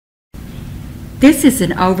This is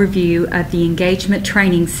an overview of the Engagement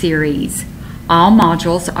Training Series. All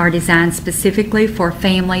modules are designed specifically for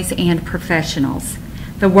families and professionals.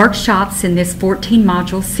 The workshops in this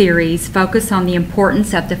 14-module series focus on the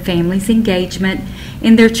importance of the family's engagement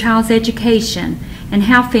in their child's education and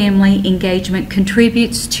how family engagement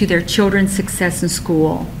contributes to their children's success in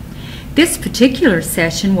school. This particular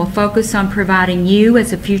session will focus on providing you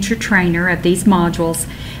as a future trainer of these modules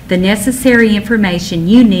the necessary information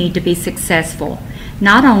you need to be successful,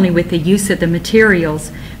 not only with the use of the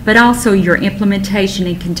materials, but also your implementation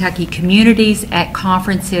in Kentucky communities, at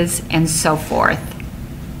conferences, and so forth.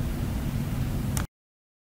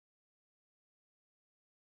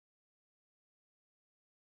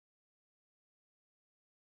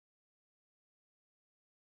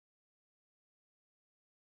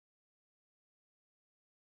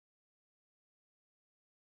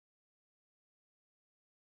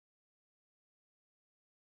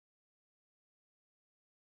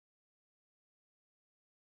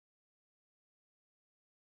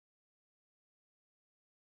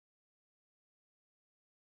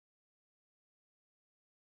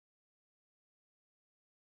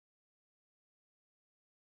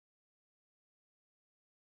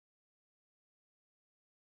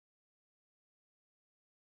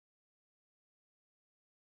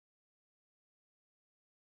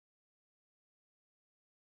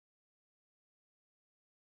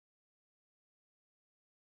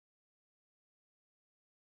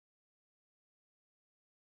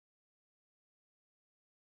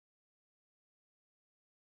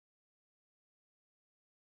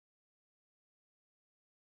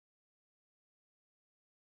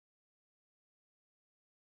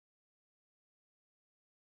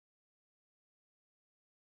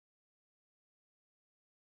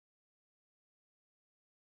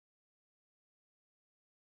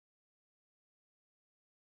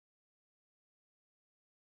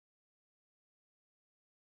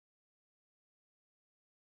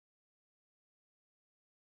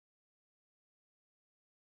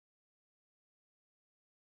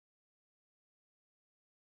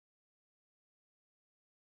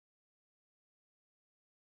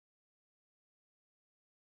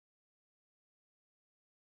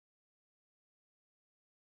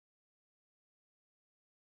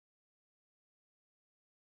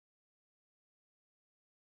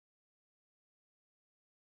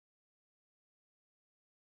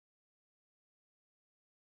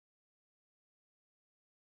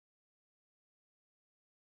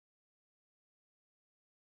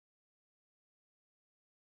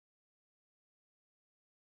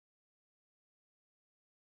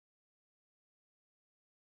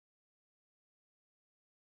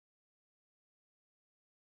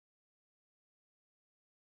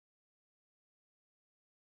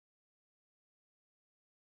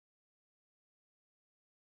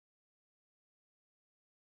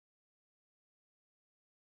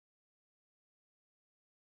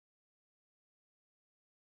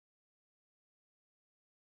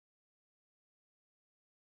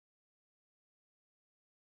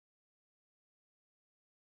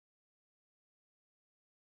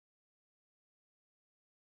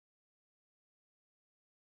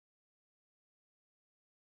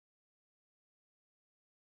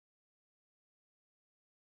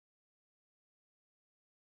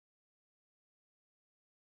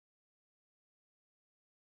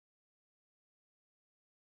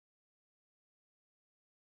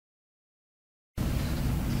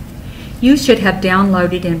 You should have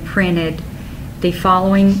downloaded and printed the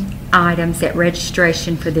following items at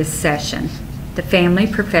registration for this session: the Family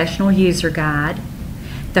Professional User Guide,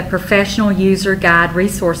 the Professional User Guide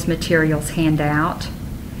Resource Materials handout,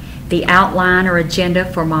 the outline or agenda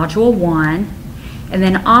for Module 1, and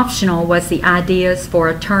then optional was the ideas for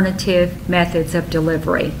alternative methods of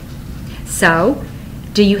delivery. So,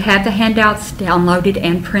 do you have the handouts downloaded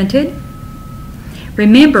and printed?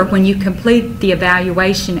 Remember, when you complete the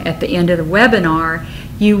evaluation at the end of the webinar,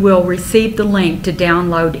 you will receive the link to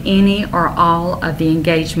download any or all of the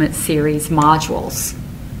Engagement Series modules.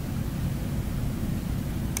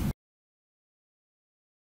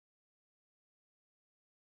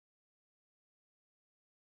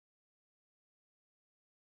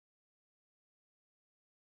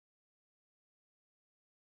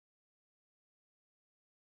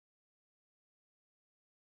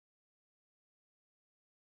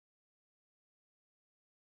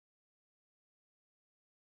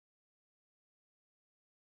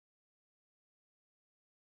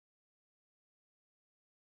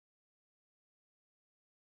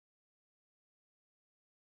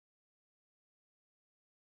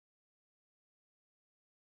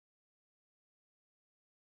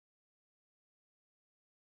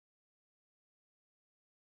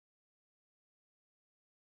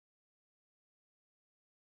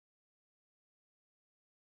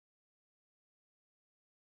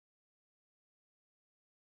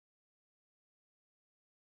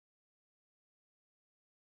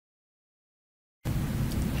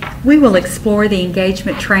 We will explore the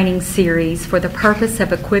engagement training series for the purpose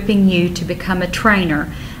of equipping you to become a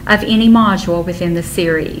trainer of any module within the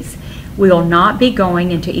series. We will not be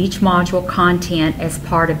going into each module content as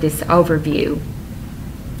part of this overview.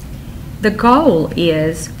 The goal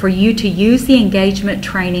is for you to use the engagement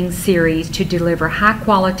training series to deliver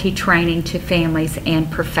high-quality training to families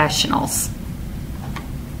and professionals.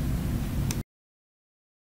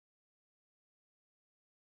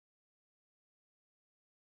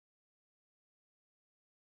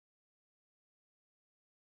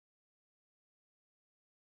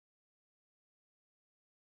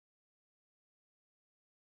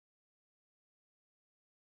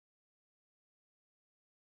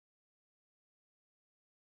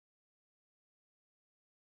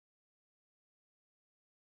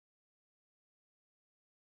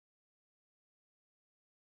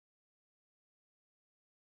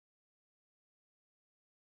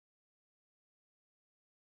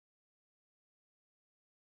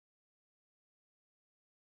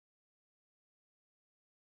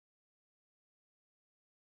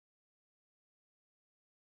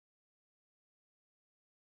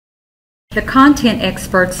 The content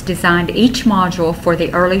experts designed each module for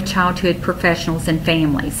the early childhood professionals and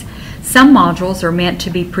families. Some modules are meant to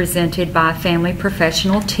be presented by a family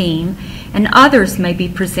professional team, and others may be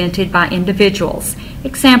presented by individuals.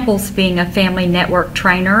 Examples being a family network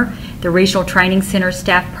trainer, the regional training center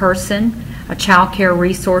staff person, a child care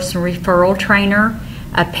resource and referral trainer,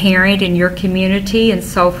 a parent in your community, and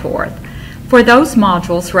so forth. For those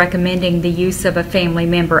modules recommending the use of a family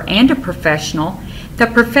member and a professional, the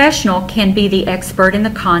professional can be the expert in the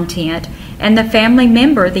content and the family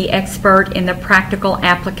member the expert in the practical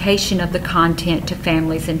application of the content to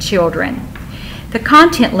families and children. The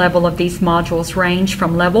content level of these modules range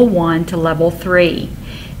from level 1 to level 3.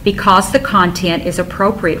 Because the content is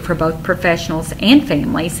appropriate for both professionals and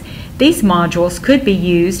families, these modules could be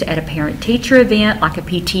used at a parent-teacher event like a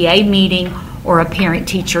PTA meeting or a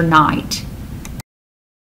parent-teacher night.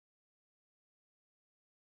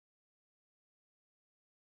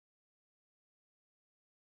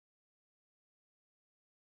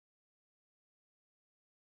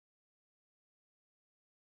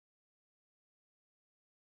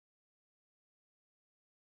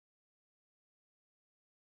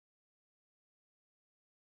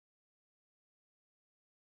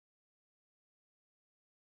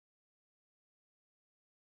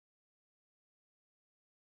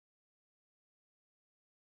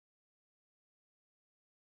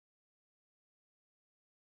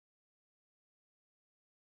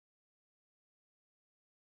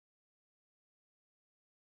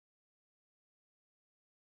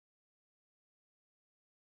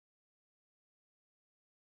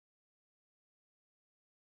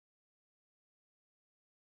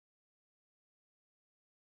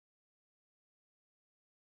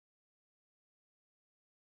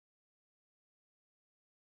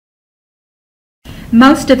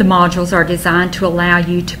 Most of the modules are designed to allow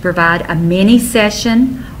you to provide a mini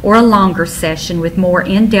session or a longer session with more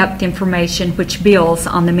in-depth information which builds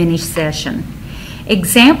on the mini session.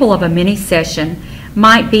 Example of a mini session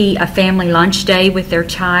might be a family lunch day with their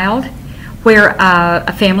child, where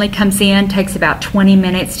a family comes in, takes about 20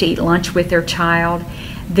 minutes to eat lunch with their child.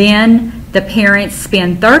 Then the parents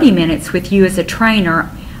spend 30 minutes with you as a trainer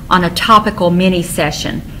on a topical mini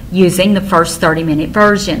session using the first 30-minute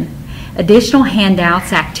version. Additional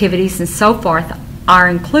handouts, activities, and so forth are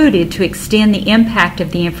included to extend the impact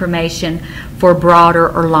of the information for broader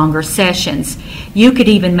or longer sessions. You could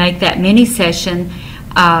even make that mini session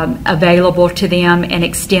available to them and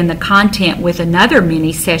extend the content with another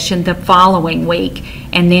mini session the following week,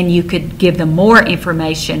 and then you could give them more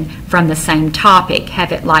information from the same topic,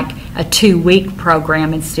 have it like a 2-week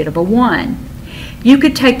program instead of a 1. You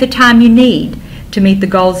could take the time you need to meet the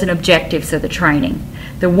goals and objectives of the training.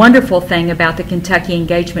 The wonderful thing about the Kentucky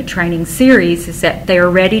Engagement Training Series is that they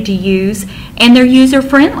are ready to use and they're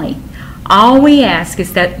user-friendly. All we ask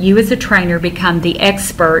is that you as a trainer become the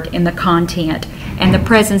expert in the content and the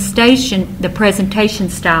presentation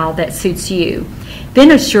style that suits you.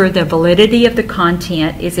 Then assure the validity of the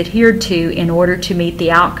content is adhered to in order to meet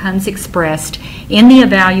the outcomes expressed in the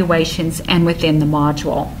evaluations and within the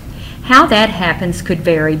module. How that happens could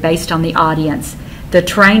vary based on the audience. The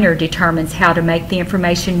trainer determines how to make the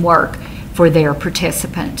information work for their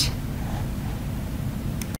participant.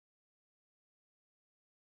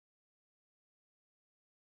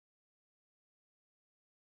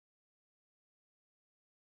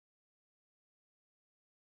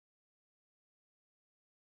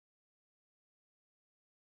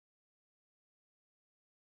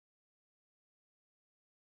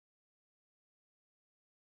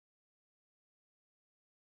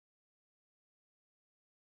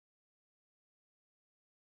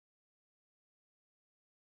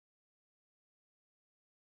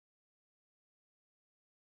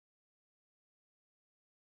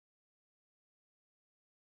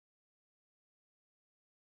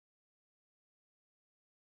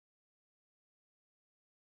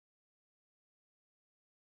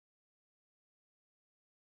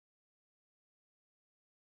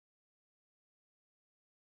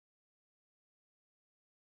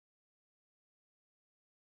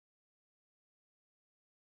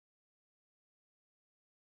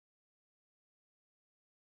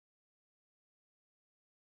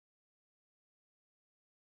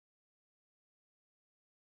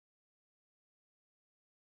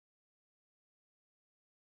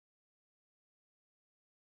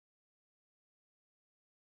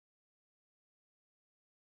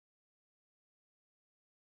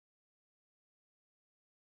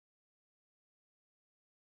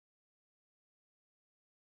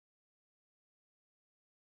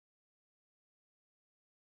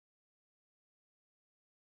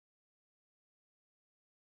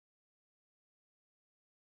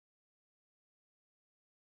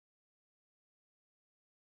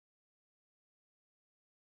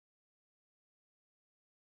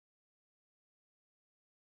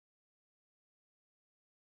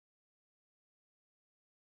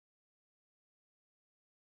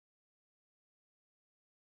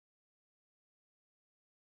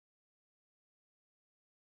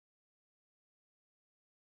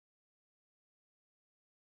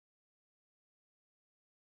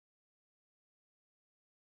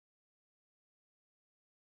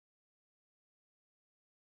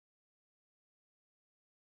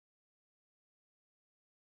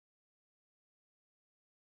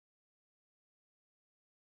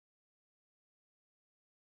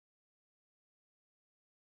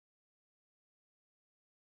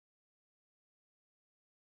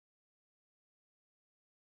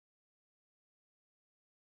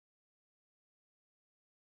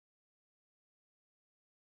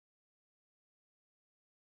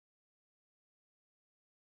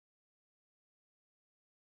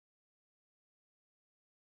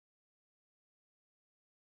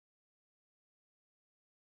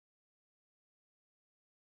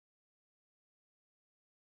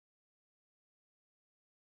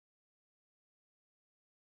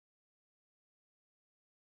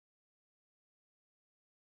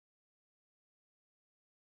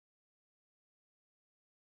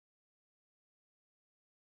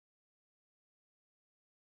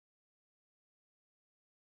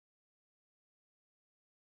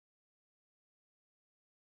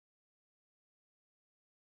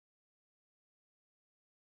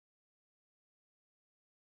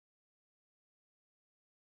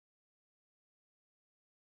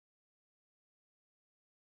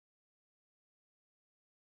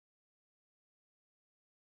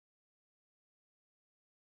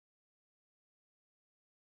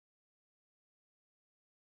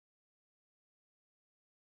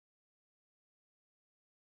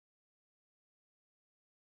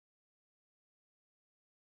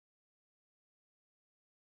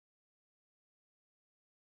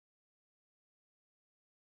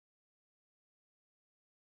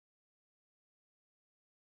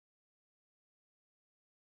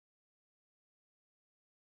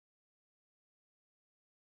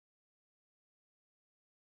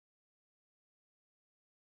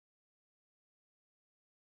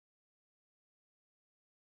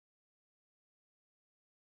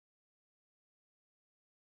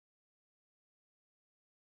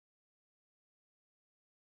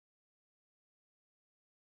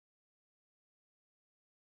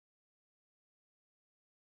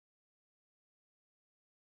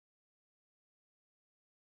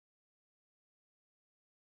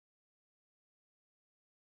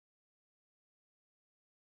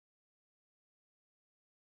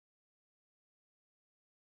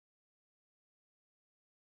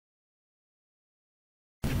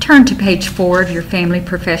 Turn to page 4 of your Family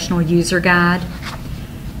Professional User Guide.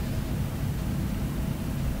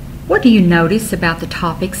 What do you notice about the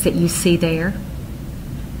topics that you see there?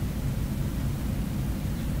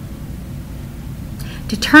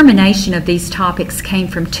 Determination of these topics came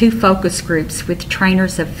from 2 focus groups with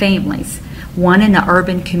trainers of families, one in an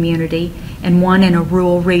urban community and one in a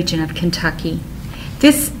rural region of Kentucky.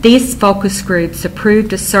 These focus groups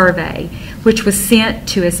approved a survey which was sent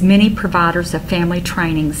to as many providers of family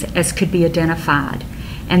trainings as could be identified,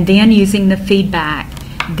 and then using the feedback,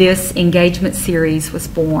 this engagement series was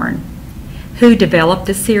born. Who developed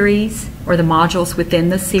the series or the modules within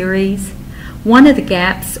the series? Once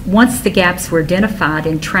the gaps were identified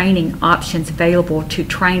in training options available to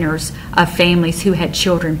trainers of families who had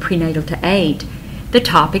children prenatal to 8, the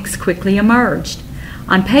topics quickly emerged.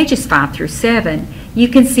 On pages 5 through 7, you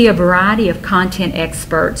can see a variety of content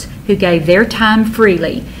experts who gave their time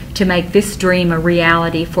freely to make this dream a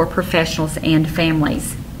reality for professionals and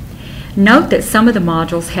families. Note that some of the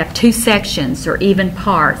modules have 2 sections or even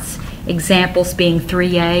parts, examples being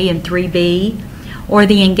 3A and 3B, or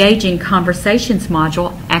the Engaging Conversations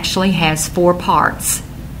module actually has 4 parts.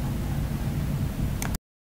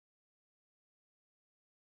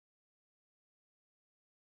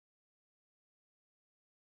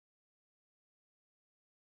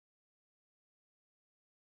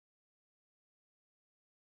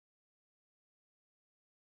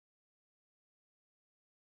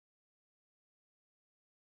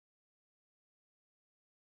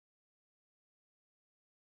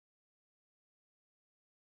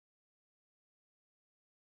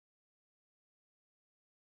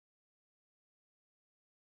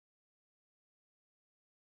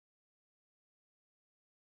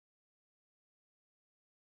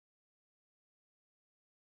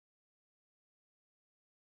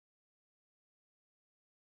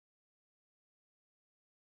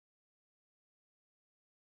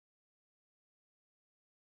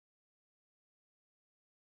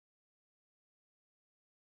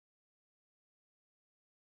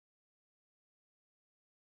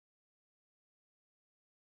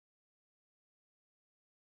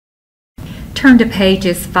 Turn to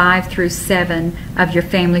pages 5 through 7 of your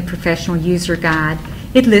Family Professional User Guide.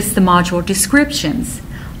 It lists the module descriptions.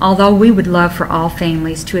 Although we would love for all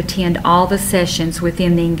families to attend all the sessions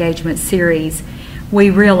within the engagement series,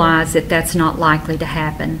 we realize that that's not likely to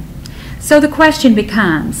happen. So the question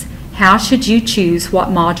becomes, how should you choose what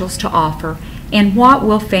modules to offer, and what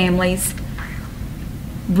will families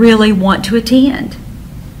really want to attend?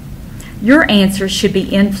 Your answers should be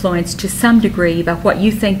influenced to some degree by what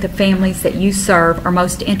you think the families that you serve are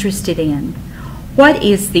most interested in. What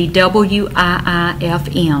is the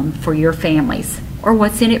WIIFM for your families? Or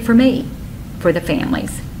what's in it for me, for the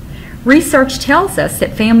families? Research tells us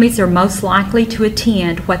that families are most likely to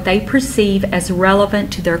attend what they perceive as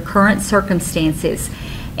relevant to their current circumstances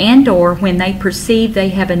and/or when they perceive they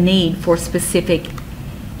have a need for specific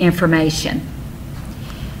information.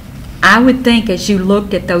 I would think as you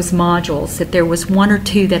looked at those modules that there was 1 or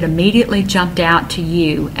 2 that immediately jumped out to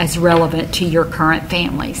you as relevant to your current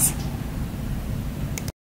families.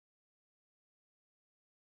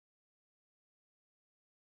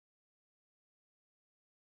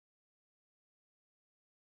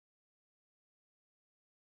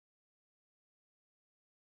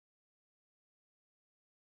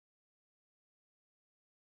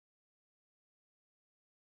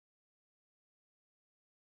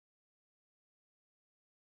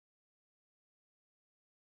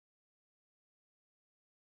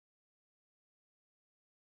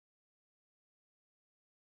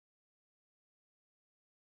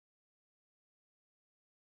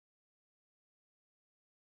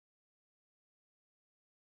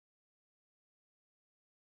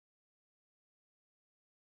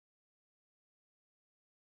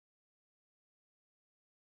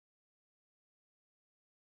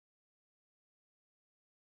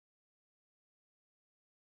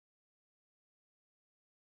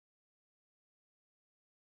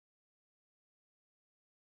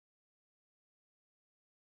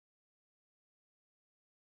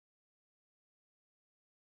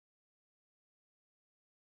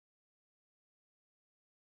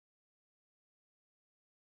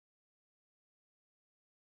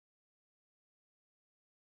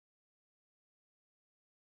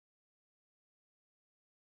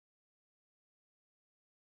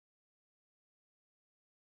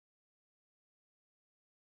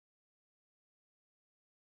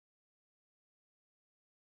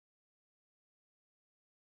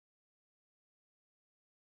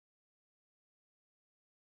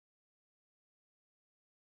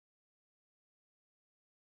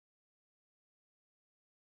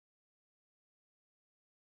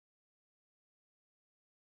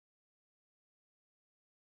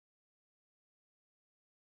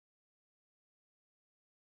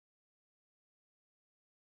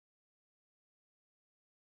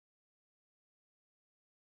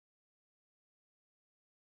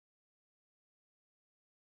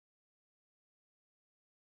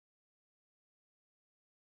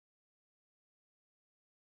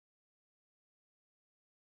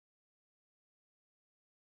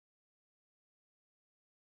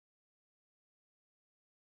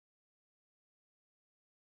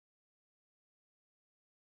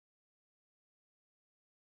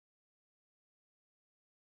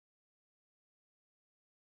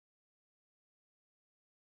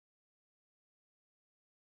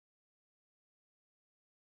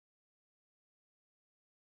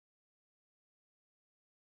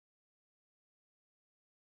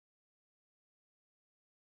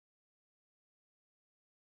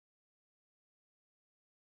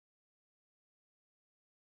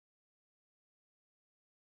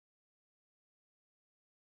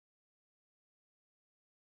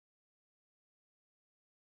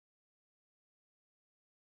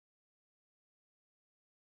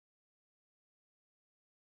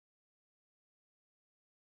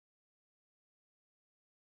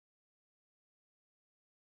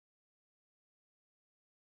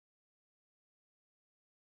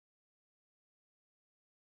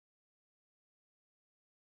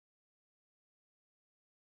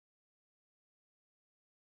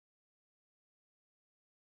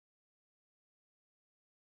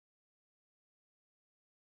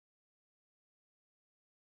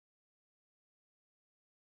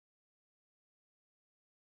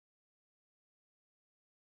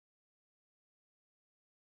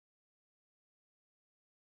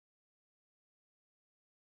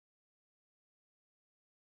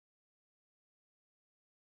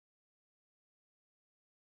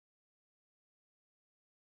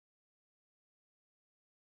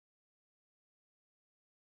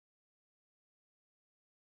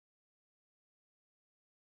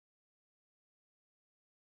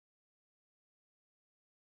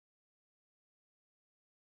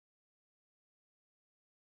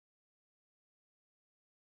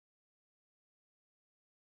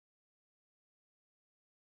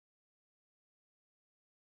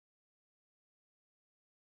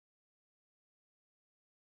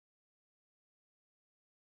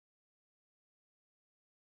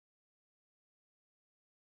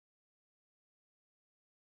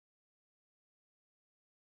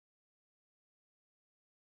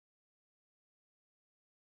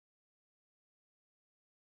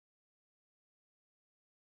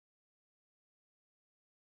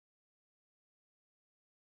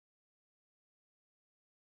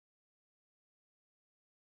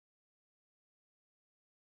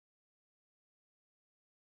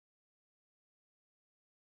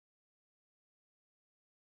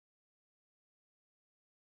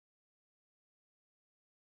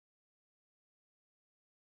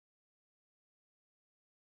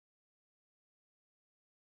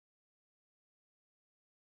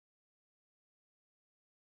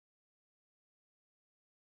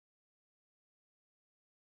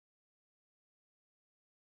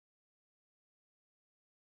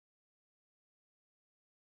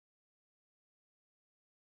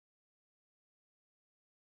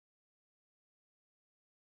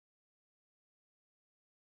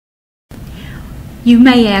 You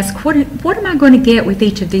may ask, what am I going to get with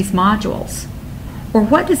each of these modules? Or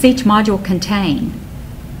what does each module contain?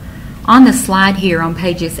 On the slide here on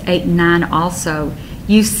pages 8 and 9 also,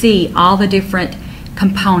 you see all the different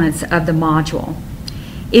components of the module.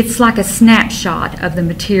 It's like a snapshot of the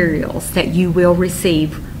materials that you will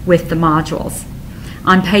receive with the modules.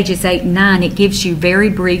 On pages 8 and 9, it gives you very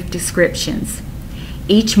brief descriptions.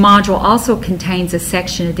 Each module also contains a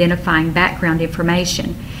section identifying background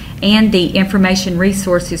information and the information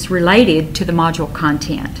resources related to the module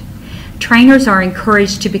content. Trainers are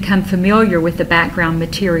encouraged to become familiar with the background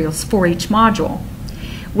materials for each module.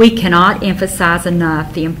 We cannot emphasize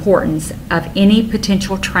enough the importance of any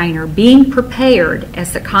potential trainer being prepared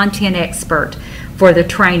as the content expert for the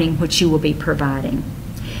training which you will be providing.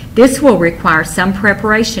 This will require some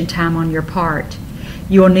preparation time on your part.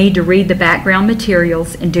 You will need to read the background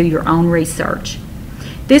materials and do your own research.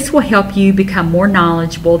 This will help you become more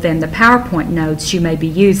knowledgeable than the PowerPoint notes you may be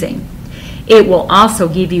using. It will also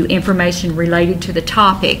give you information related to the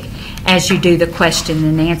topic as you do the question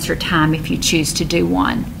and answer time if you choose to do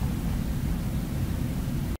one.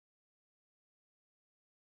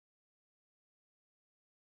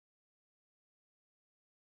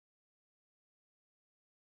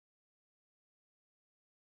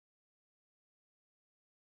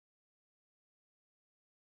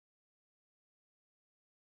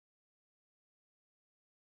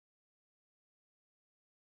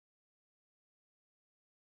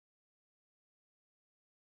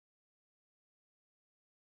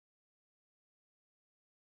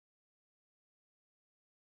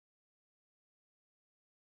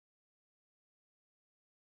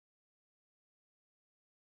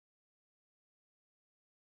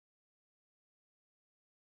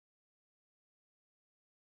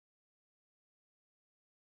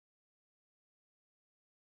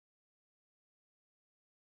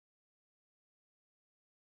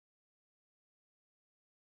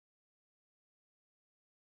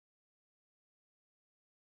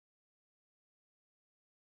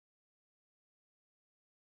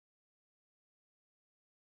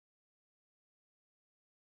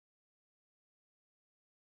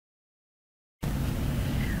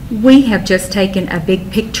 We have just taken a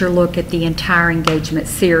big picture look at the entire engagement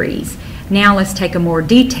series. Now let's take a more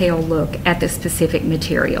detailed look at the specific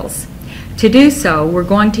materials. To do so, we're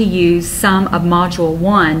going to use some of Module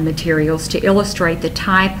 1 materials to illustrate the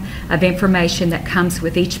type of information that comes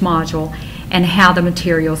with each module and how the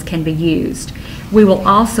materials can be used. We will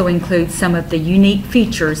also include some of the unique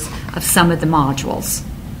features of some of the modules.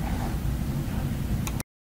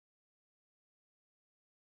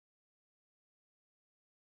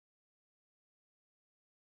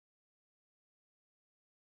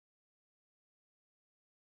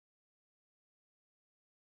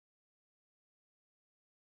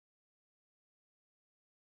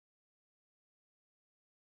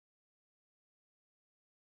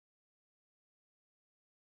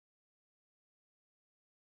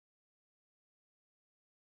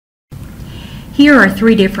 Here are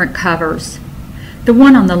 3 different covers. The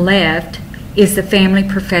one on the left is the Family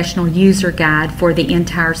Professional User Guide for the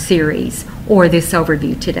entire series, or this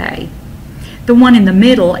overview today. The one in the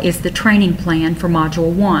middle is the training plan for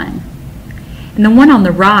Module 1. And the one on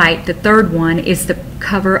the right, the third one, is the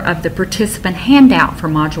cover of the participant handout for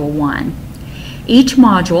Module 1. Each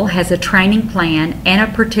module has a training plan and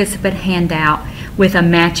a participant handout with a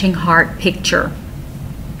matching heart picture.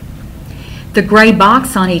 The gray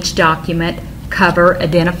box on each document cover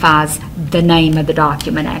identifies the name of the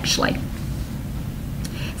document actually.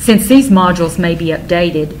 Since these modules may be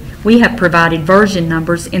updated, we have provided version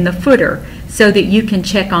numbers in the footer so that you can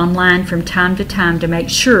check online from time to time to make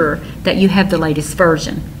sure that you have the latest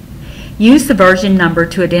version. Use the version number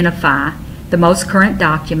to identify the most current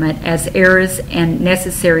document. As errors and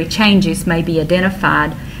necessary changes may be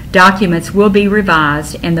identified, documents will be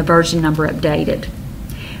revised and the version number updated.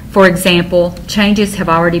 For example, changes have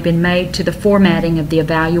already been made to the formatting of the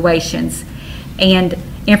evaluations and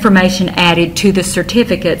information added to the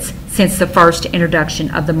certificates since the first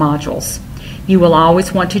introduction of the modules. You will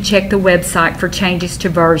always want to check the website for changes to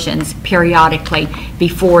versions periodically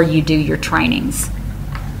before you do your trainings.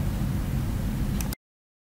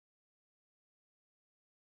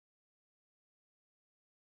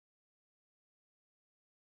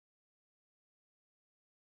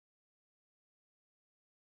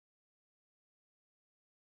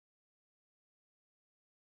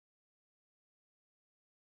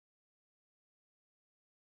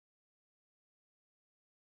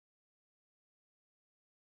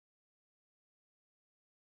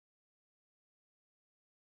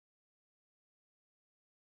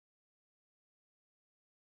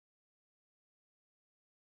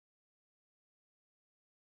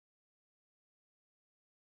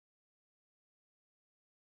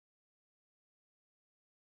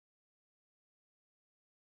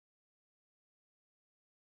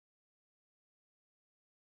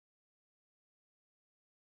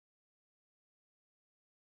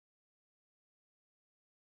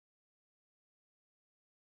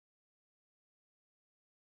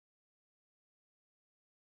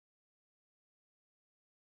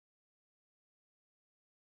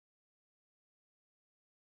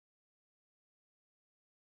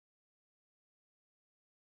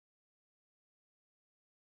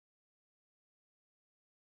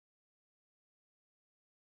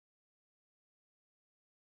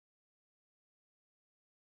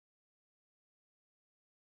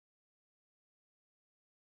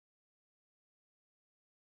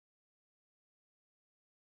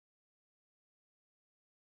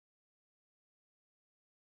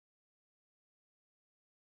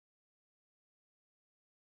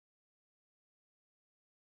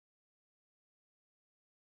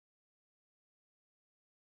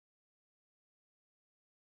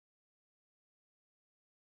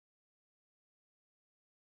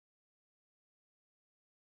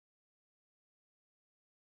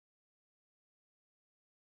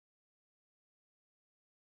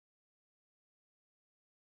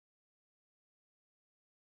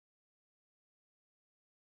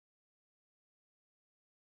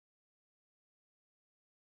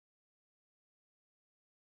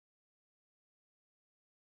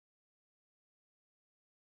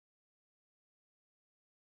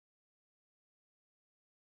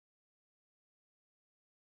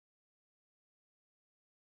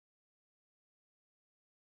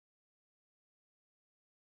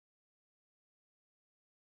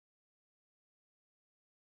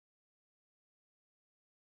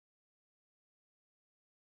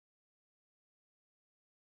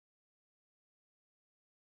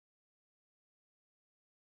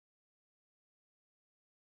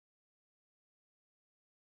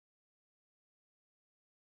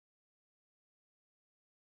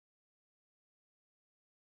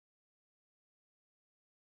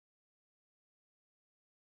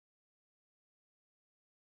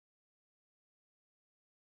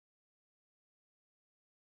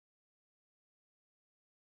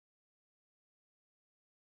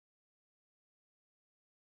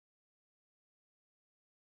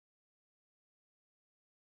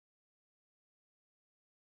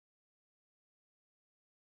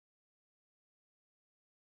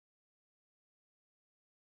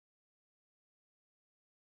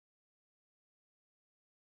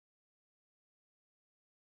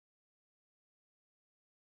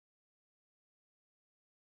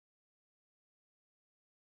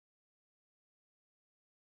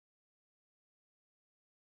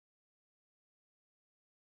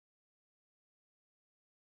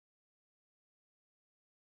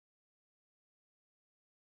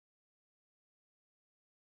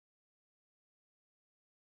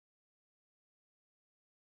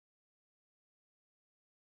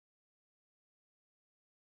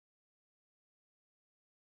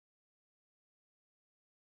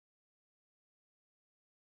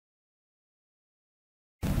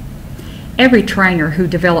 Every trainer who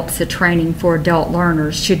develops a training for adult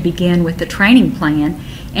learners should begin with the training plan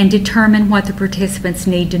and determine what the participants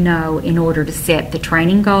need to know in order to set the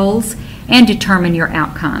training goals and determine your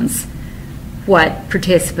outcomes, what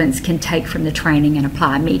participants can take from the training and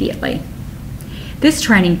apply immediately. This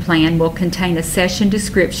training plan will contain a session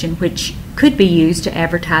description which could be used to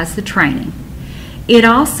advertise the training. It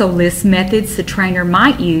also lists methods the trainer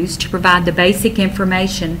might use to provide the basic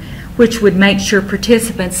information which would make sure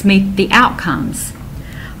participants meet the outcomes.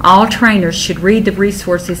 All trainers should read the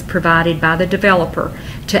resources provided by the developer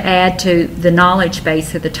to add to the knowledge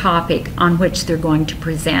base of the topic on which they're going to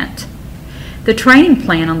present. The training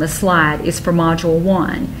plan on the slide is for Module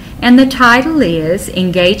 1, and the title is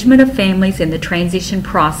Engagement of Families in the Transition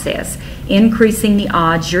Process, Increasing the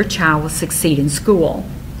Odds Your Child Will Succeed in School.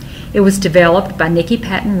 It was developed by Nikki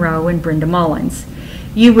Patton Rowe and Brenda Mullins.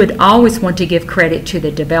 You would always want to give credit to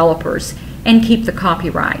the developers and keep the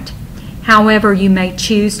copyright. However, you may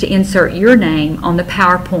choose to insert your name on the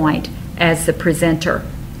PowerPoint as the presenter.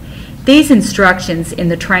 These instructions in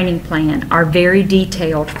the training plan are very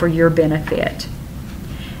detailed for your benefit.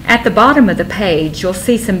 At the bottom of the page, you'll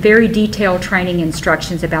see some very detailed training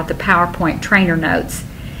instructions about the PowerPoint trainer notes,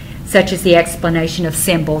 such as the explanation of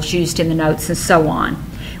symbols used in the notes and so on.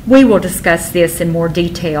 We will discuss this in more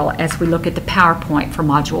detail as we look at the PowerPoint for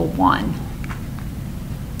Module 1.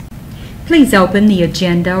 Please open the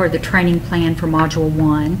agenda or the training plan for Module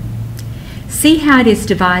 1. See how it is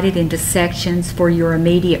divided into sections for your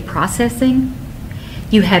immediate processing.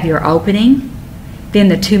 You have your opening, then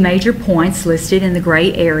the two major points listed in the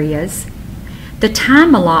gray areas. The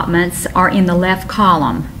time allotments are in the left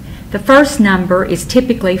column. The first number is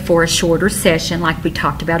typically for a shorter session like we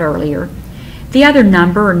talked about earlier. The other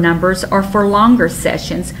number or numbers are for longer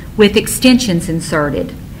sessions with extensions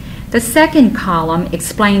inserted. The second column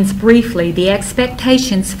explains briefly the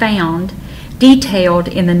expectations found detailed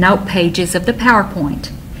in the note pages of the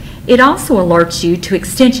PowerPoint. It also alerts you to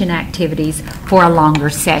extension activities for a longer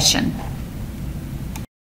session.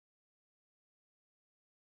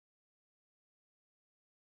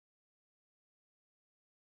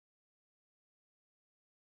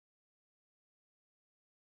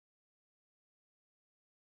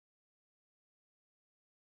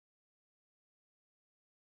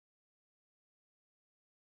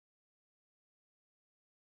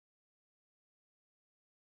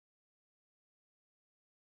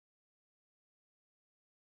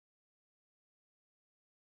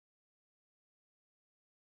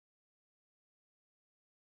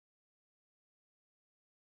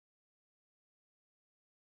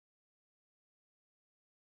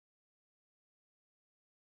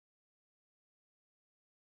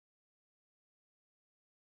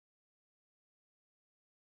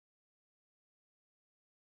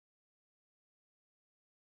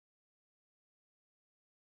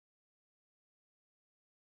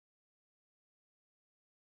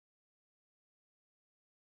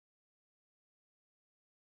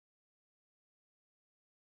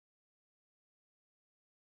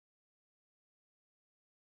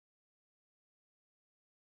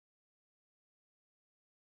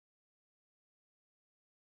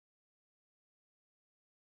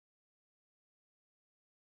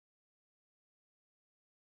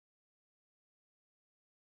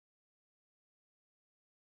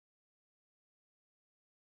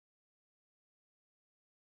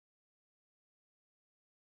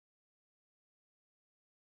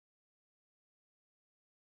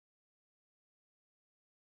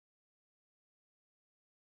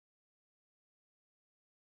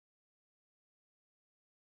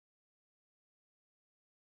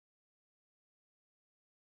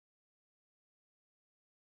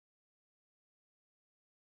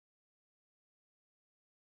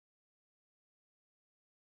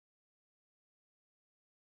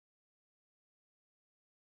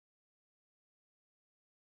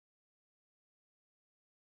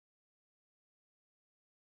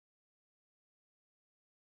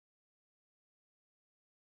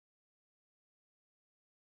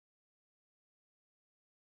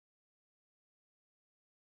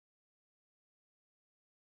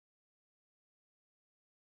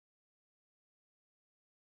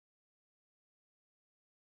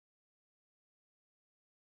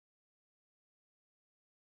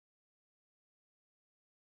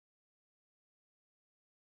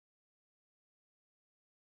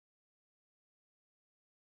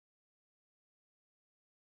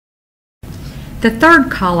 The third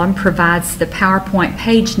column provides the PowerPoint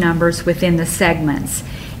page numbers within the segments,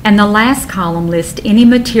 and the last column lists any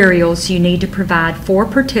materials you need to provide for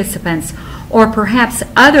participants or perhaps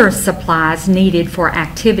other supplies needed for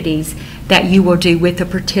activities that you will do with the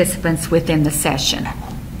participants within the session.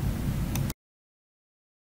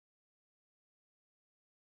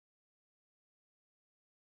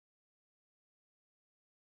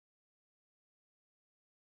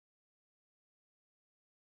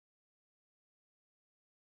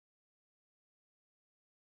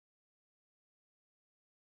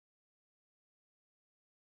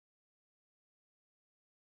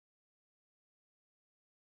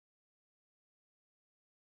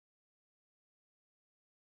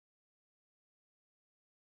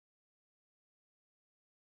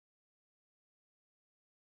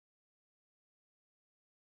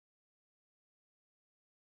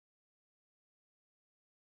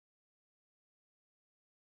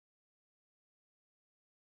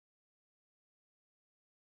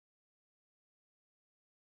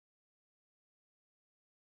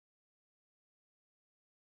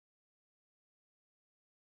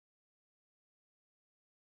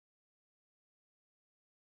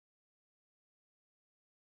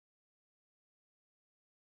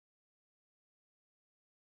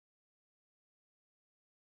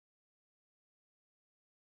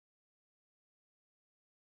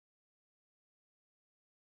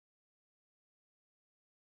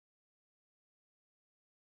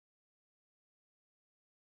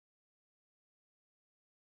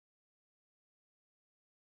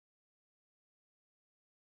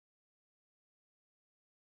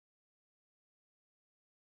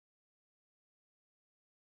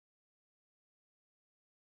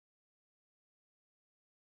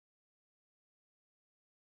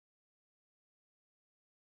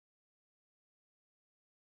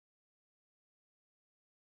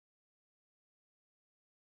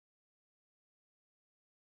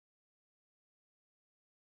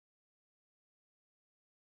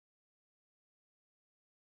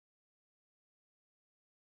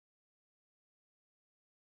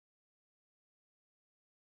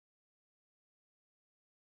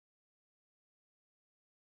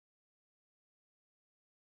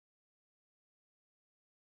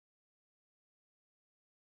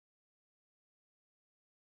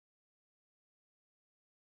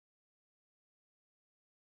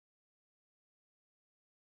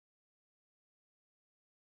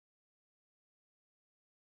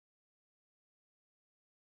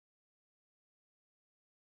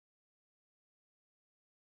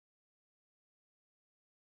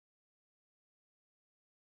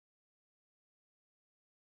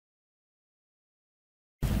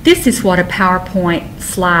 This is what a PowerPoint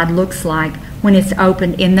slide looks like when it's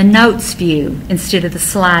opened in the Notes view instead of the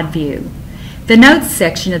Slide view. The Notes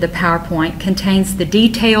section of the PowerPoint contains the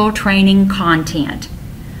detailed training content,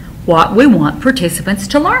 what we want participants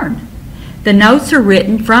to learn. The notes are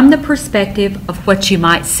written from the perspective of what you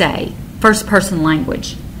might say, first-person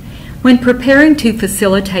language. When preparing to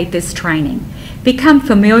facilitate this training, become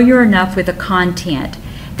familiar enough with the content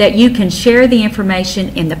that you can share the information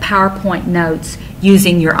in the PowerPoint notes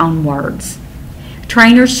using your own words.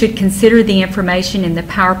 Trainers should consider the information in the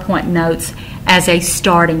PowerPoint notes as a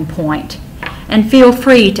starting point, and feel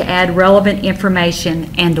free to add relevant information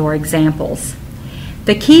and/or examples.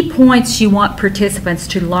 The key points you want participants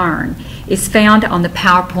to learn is found on the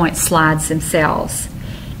PowerPoint slides themselves.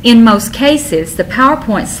 In most cases, the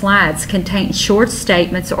PowerPoint slides contain short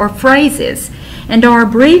statements or phrases and are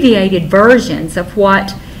abbreviated versions of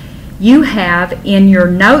what you have in your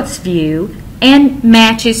notes view and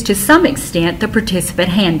matches to some extent the participant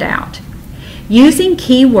handout. Using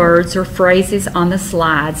keywords or phrases on the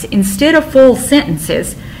slides instead of full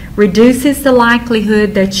sentences reduces the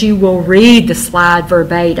likelihood that you will read the slide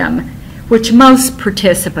verbatim, which most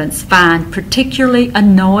participants find particularly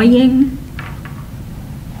annoying.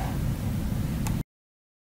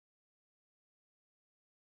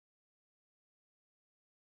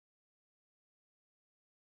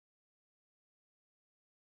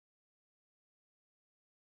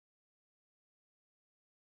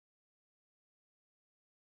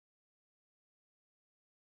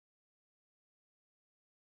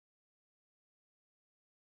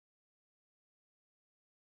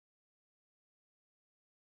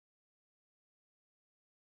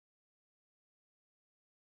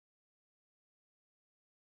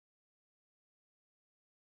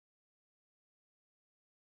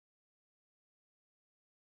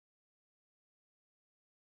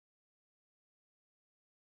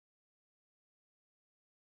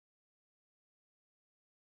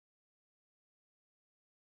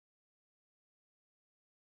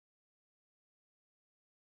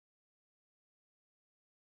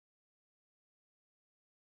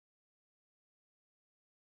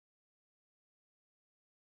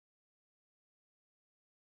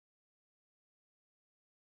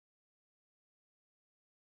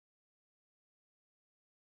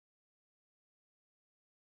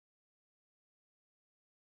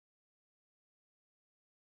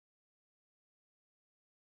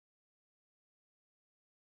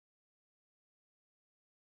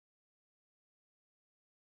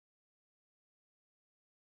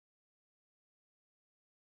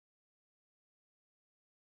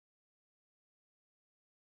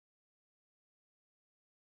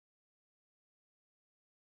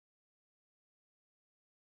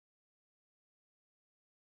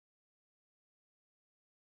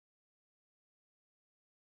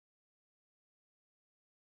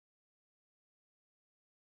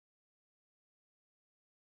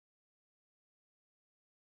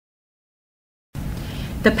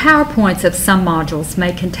 The PowerPoints of some modules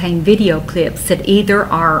may contain video clips that either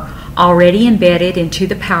are already embedded into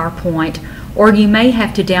the PowerPoint, or you may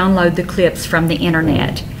have to download the clips from the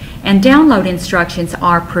internet, and download instructions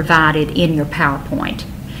are provided in your PowerPoint.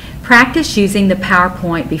 Practice using the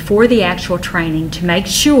PowerPoint before the actual training to make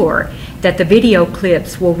sure that the video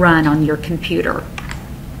clips will run on your computer.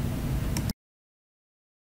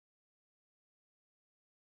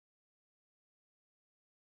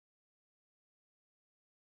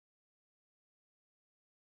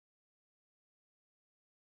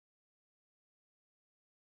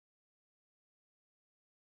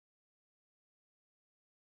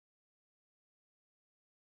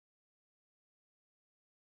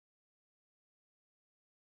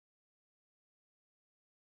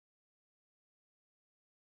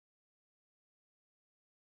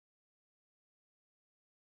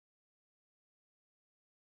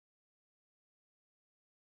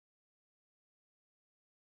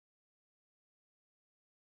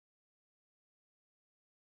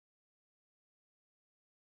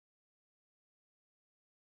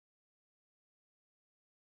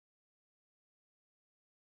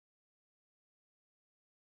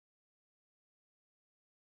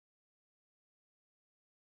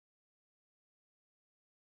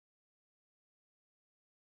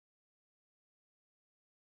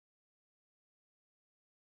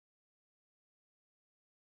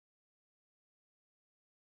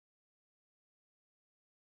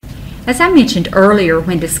 As I mentioned earlier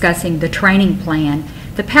when discussing the training plan,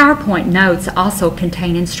 the PowerPoint notes also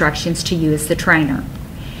contain instructions to you as the trainer.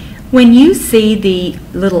 When you see the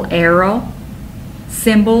little arrow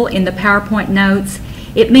symbol in the PowerPoint notes,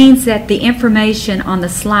 it means that the information on the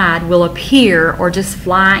slide will appear or just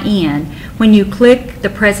fly in when you click the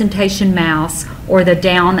presentation mouse or the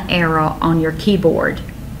down arrow on your keyboard.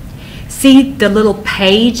 See the little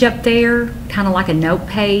page up there, kind of like a note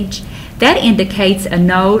page? That indicates a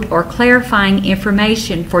note or clarifying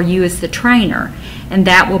information for you as the trainer, and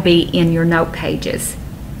that will be in your note pages.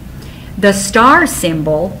 The star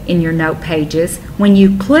symbol in your note pages, when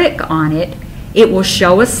you click on it, it will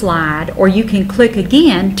show a slide, or you can click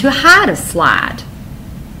again to hide a slide.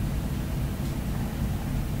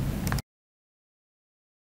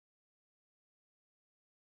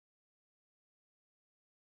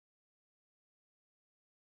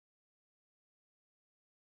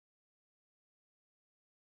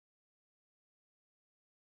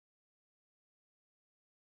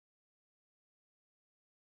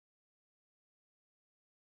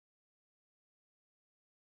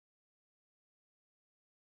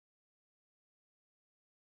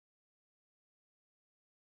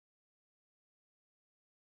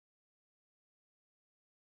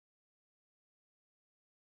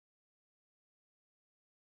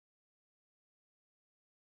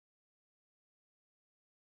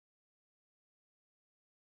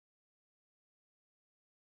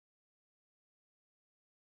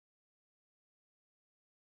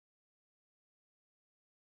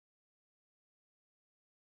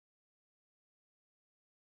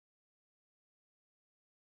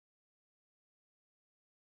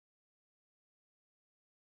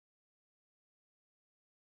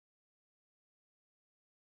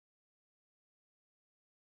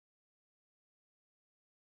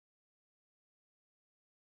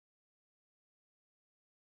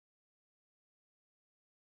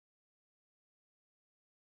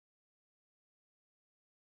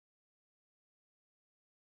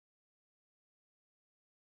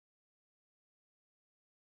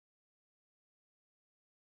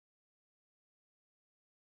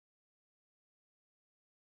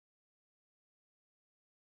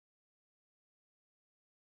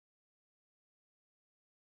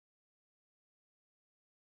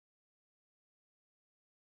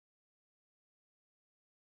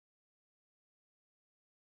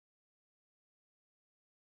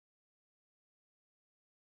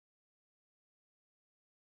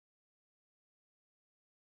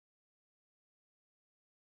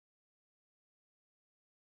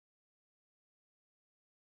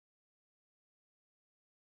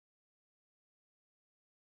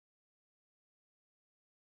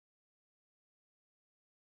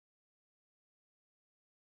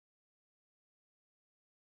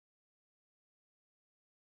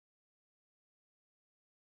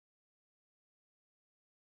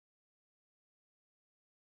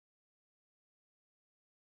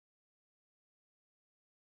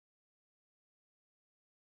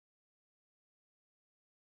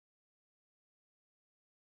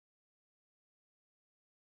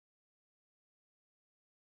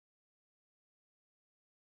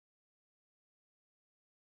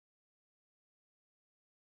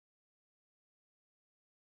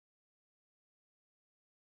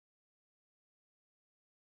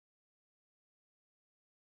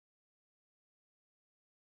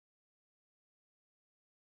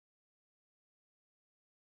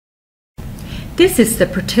 This is the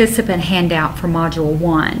participant handout for Module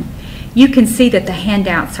 1. You can see that the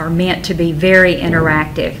handouts are meant to be very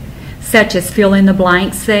interactive, such as fill in the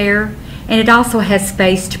blanks there, and it also has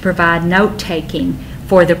space to provide note-taking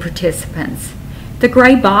for the participants. The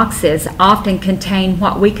gray boxes often contain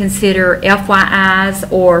what we consider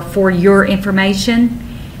FYIs, or for your information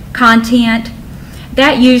content.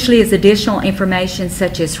 That usually is additional information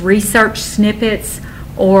such as research snippets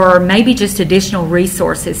or maybe just additional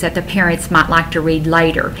resources that the parents might like to read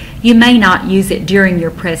later. You may not use it during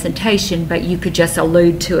your presentation, but you could just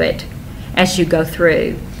allude to it as you go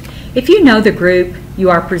through. If you know the group you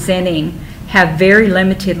are presenting have very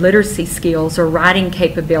limited literacy skills or writing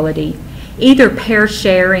capability, either pair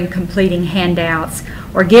share in completing handouts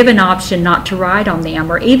or give an option not to write on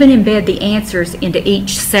them, or even embed the answers into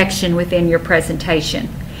each section within your presentation.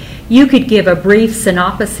 You could give a brief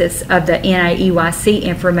synopsis of the NAEYC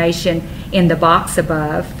information in the box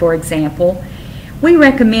above, for example. We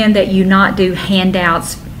recommend that you not do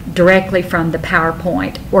handouts directly from the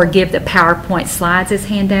PowerPoint or give the PowerPoint slides as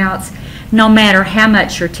handouts, no matter how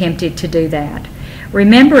much you're tempted to do that.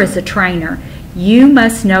 Remember, as a trainer, you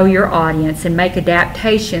must know your audience and make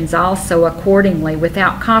adaptations also accordingly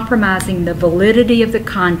without compromising the validity of the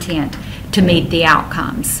content to meet the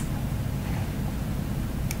outcomes.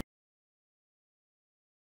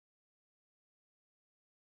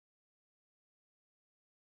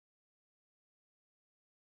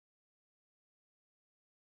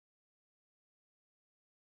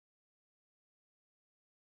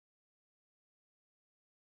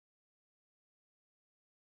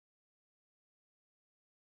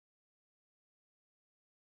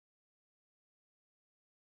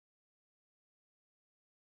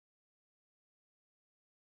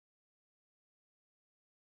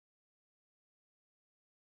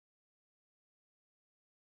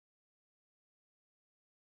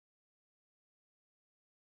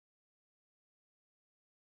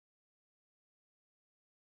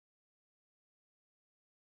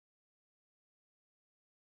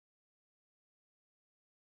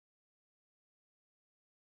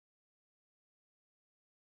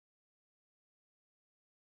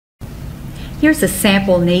 Here's a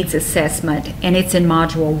sample needs assessment, and it's in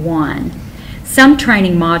Module 1. Some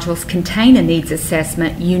training modules contain a needs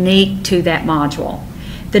assessment unique to that module.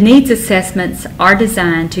 The needs assessments are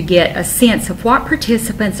designed to get a sense of what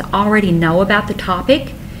participants already know about the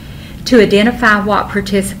topic, to identify what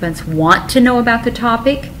participants want to know about the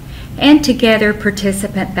topic, and to gather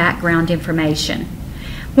participant background information.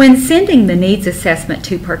 When sending the needs assessment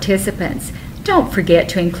to participants, don't forget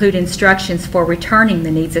to include instructions for returning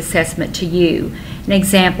the needs assessment to you. An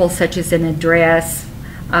example such as an address,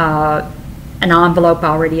 an envelope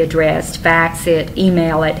already addressed, fax it,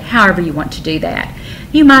 email it, however you want to do that.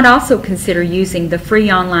 You might also consider using the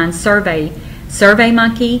free online survey,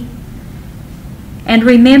 SurveyMonkey. And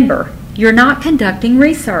remember, you're not conducting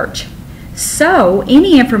research. So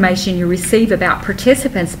any information you receive about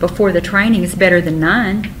participants before the training is better than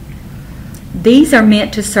none. These are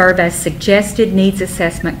meant to serve as suggested needs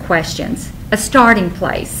assessment questions, a starting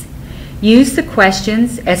place. Use the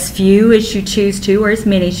questions, as few as you choose to or as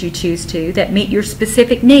many as you choose to, that meet your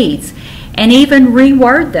specific needs, and even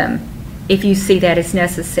reword them if you see that as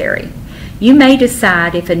necessary. You may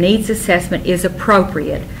decide if a needs assessment is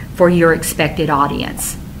appropriate for your expected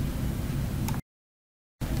audience.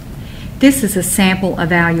 This is a sample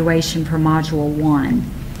evaluation for Module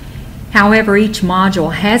 1. However, each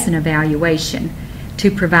module has an evaluation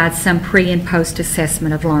to provide some pre- and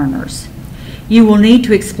post-assessment of learners. You will need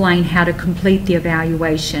to explain how to complete the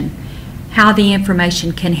evaluation, how the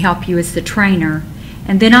information can help you as the trainer,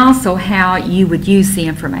 and then also how you would use the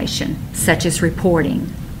information, such as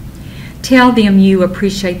reporting. Tell them you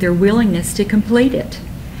appreciate their willingness to complete it.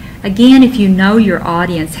 Again, if you know your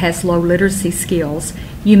audience has low literacy skills,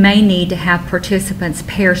 you may need to have participants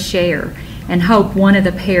pair share and hope one of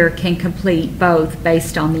the pair can complete both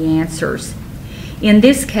based on the answers. In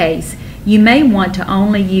this case, you may want to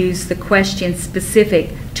only use the questions specific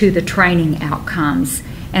to the training outcomes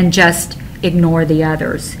and just ignore the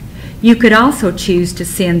others. You could also choose to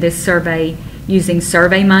send this survey using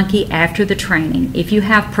SurveyMonkey after the training if you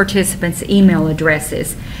have participants' email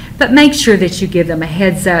addresses, but make sure that you give them a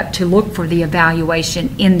heads up to look for the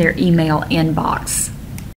evaluation in their email inbox.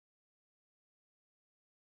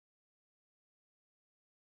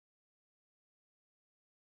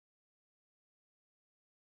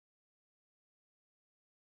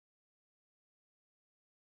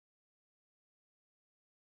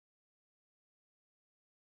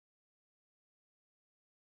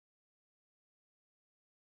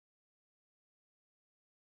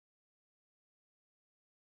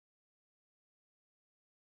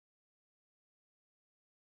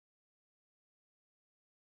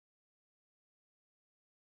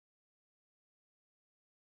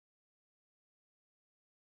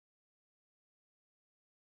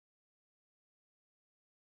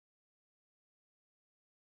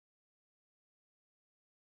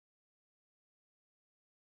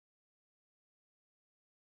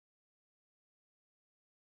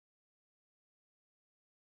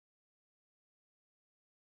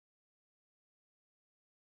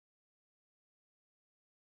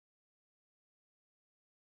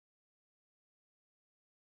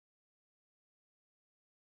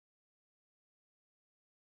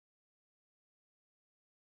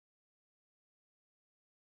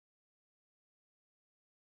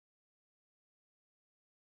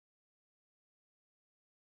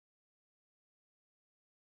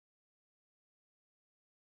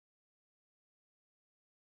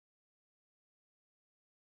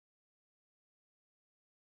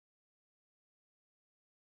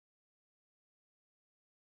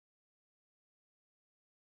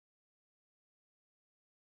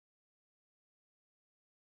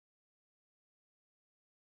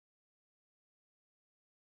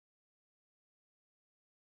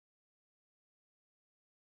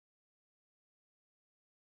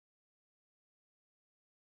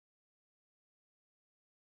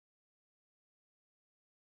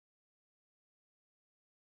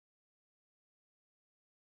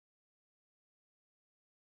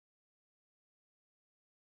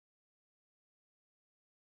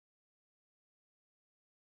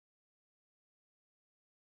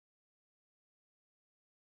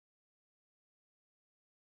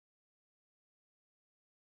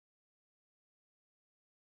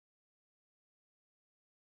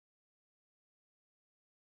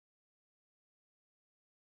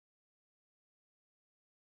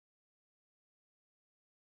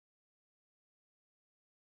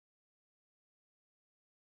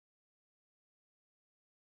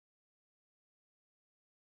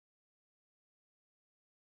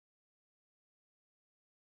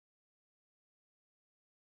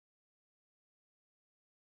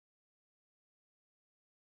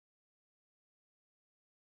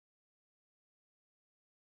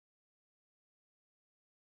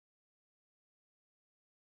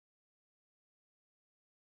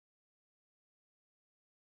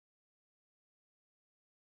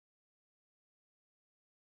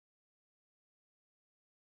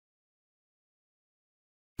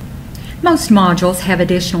 Most modules have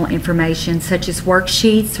additional information such as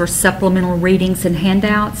worksheets or supplemental readings and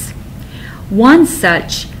handouts. One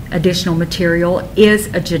such additional material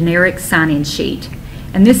is a generic sign-in sheet,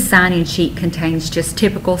 and this sign-in sheet contains just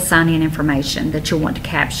typical sign-in information that you'll want to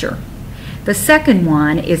capture. The second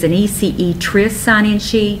one is an ECE TRIS sign-in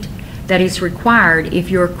sheet that is required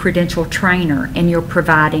if you're a credential trainer and you're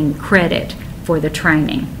providing credit for the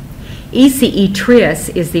training. ECE TRIS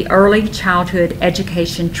is the Early Childhood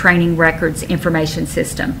Education Training Records Information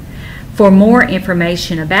System. For more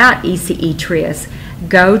information about ECE TRIS,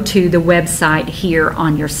 go to the website here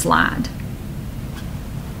on your slide.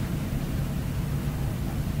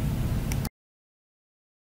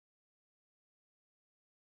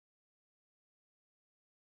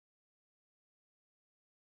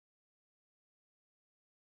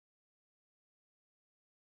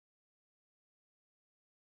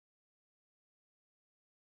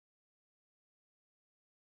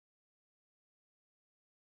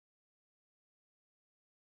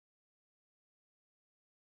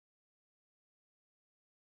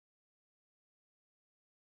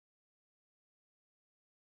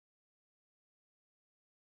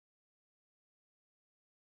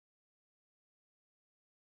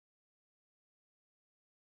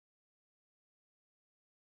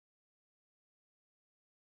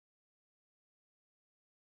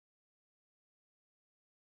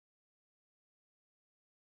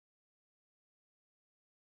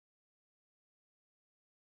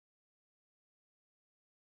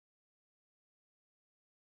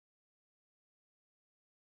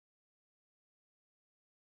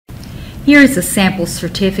 Here is a sample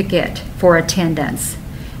certificate for attendance.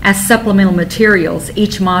 As supplemental materials,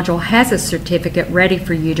 each module has a certificate ready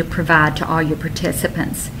for you to provide to all your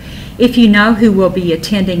participants. If you know who will be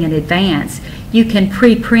attending in advance, you can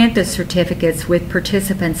pre-print the certificates with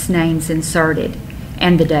participants' names inserted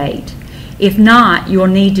and the date. If not, you will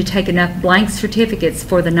need to take enough blank certificates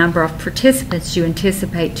for the number of participants you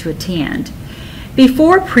anticipate to attend.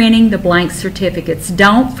 Before printing the blank certificates,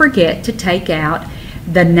 don't forget to take out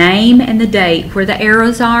the name and the date where the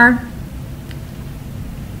arrows are,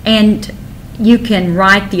 and you can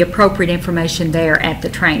write the appropriate information there at the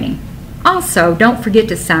training. Also, don't forget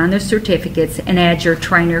to sign the certificates and add your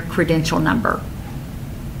trainer credential number.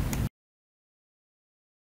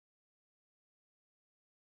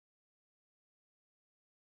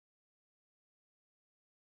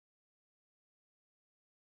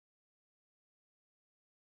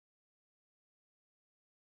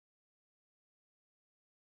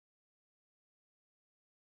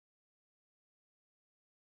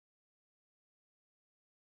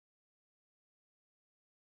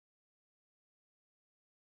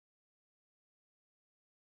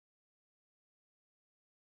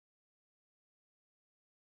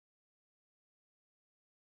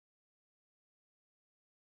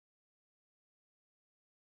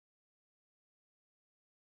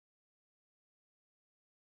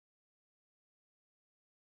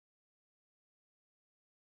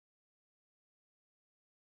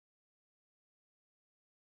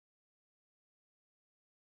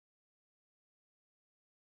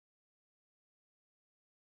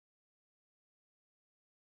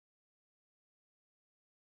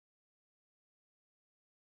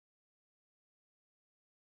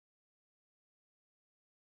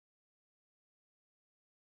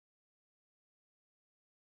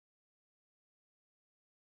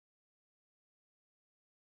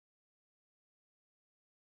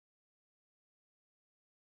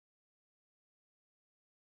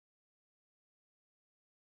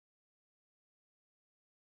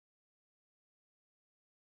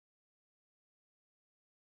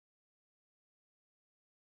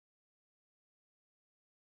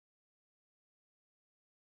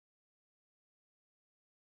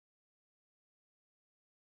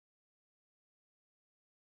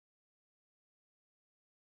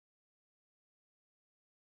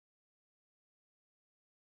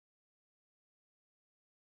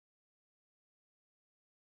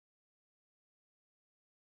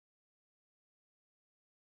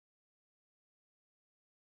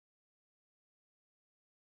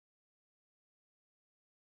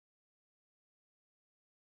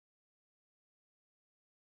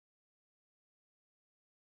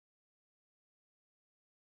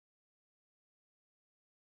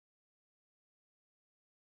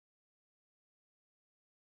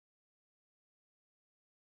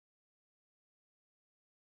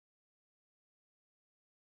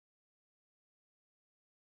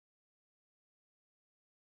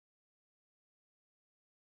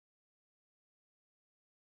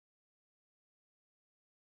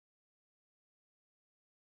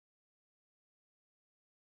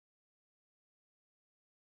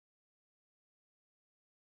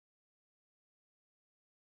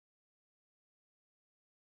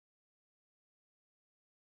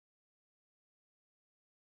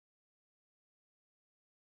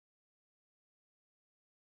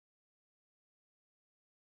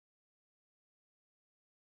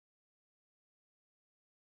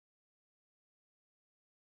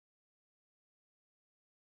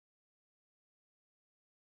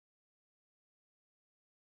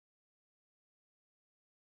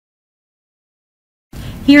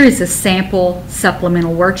 Here is a sample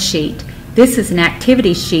supplemental worksheet. This is an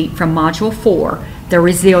activity sheet from Module 4, the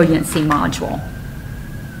Resiliency module.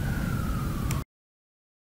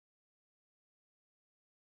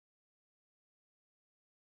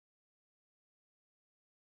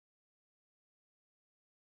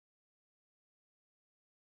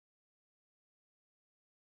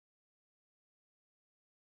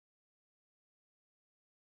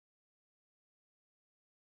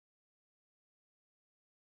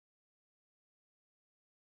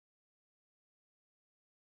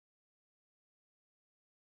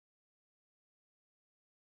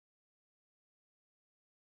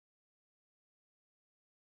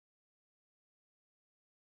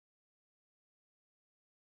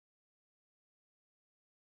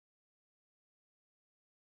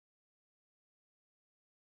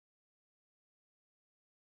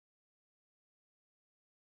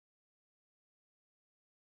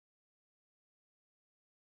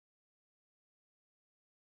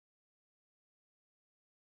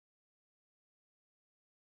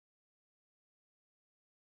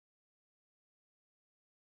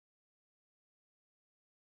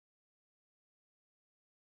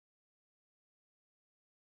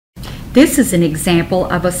 This is an example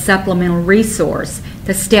of a supplemental resource,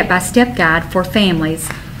 the step-by-step guide for families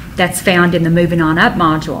that's found in the Moving On Up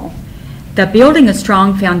module. The Building a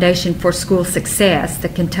Strong Foundation for School Success, the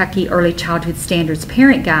Kentucky Early Childhood Standards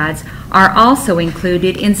Parent Guides, are also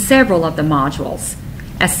included in several of the modules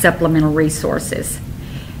as supplemental resources.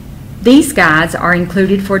 These guides are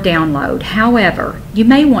included for download. However, you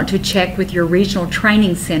may want to check with your regional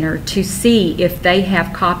training center to see if they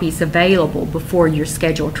have copies available before your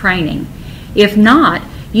scheduled training. If not,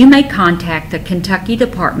 you may contact the Kentucky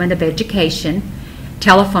Department of Education,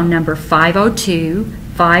 telephone number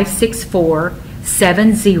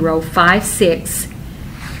 502-564-7056,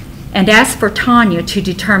 and ask for Tanya to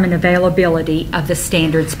determine availability of the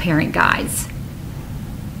Standards Parent Guides.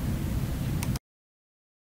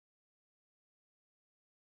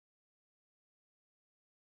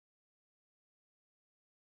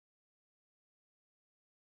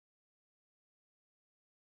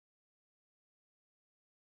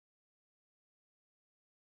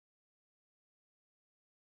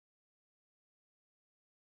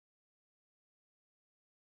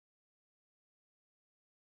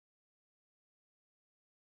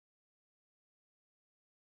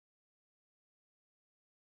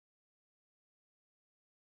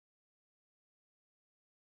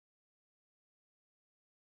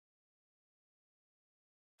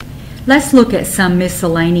 Let's look at some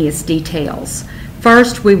miscellaneous details.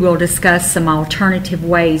 First, we will discuss some alternative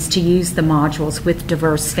ways to use the modules with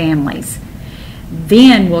diverse families.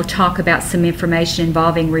 Then we'll talk about some information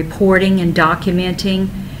involving reporting and documenting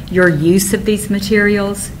your use of these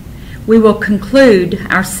materials. We will conclude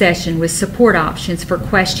our session with support options for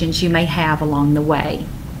questions you may have along the way.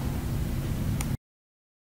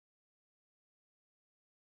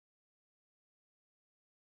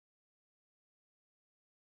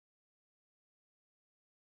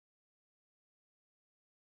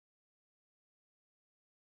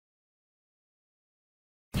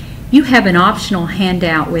 You have an optional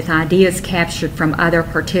handout with ideas captured from other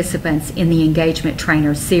participants in the Engagement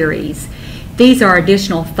Trainer series. These are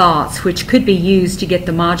additional thoughts which could be used to get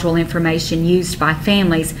the module information used by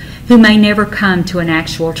families who may never come to an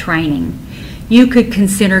actual training. You could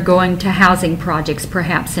consider going to housing projects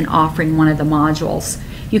perhaps and offering one of the modules.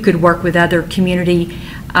 You could work with other community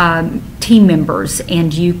team members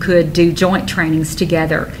and you could do joint trainings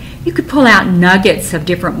together. You could pull out nuggets of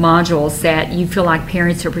different modules that you feel like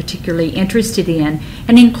parents are particularly interested in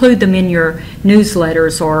and include them in your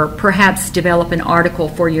newsletters or perhaps develop an article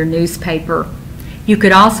for your newspaper. You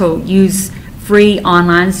could also use free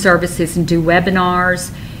online services and do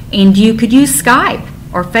webinars, and you could use Skype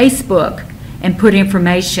or Facebook and put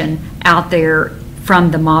information out there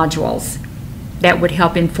from the modules that would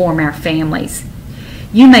help inform our families.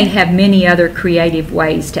 You may have many other creative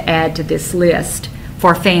ways to add to this list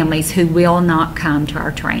for families who will not come to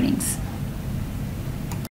our trainings.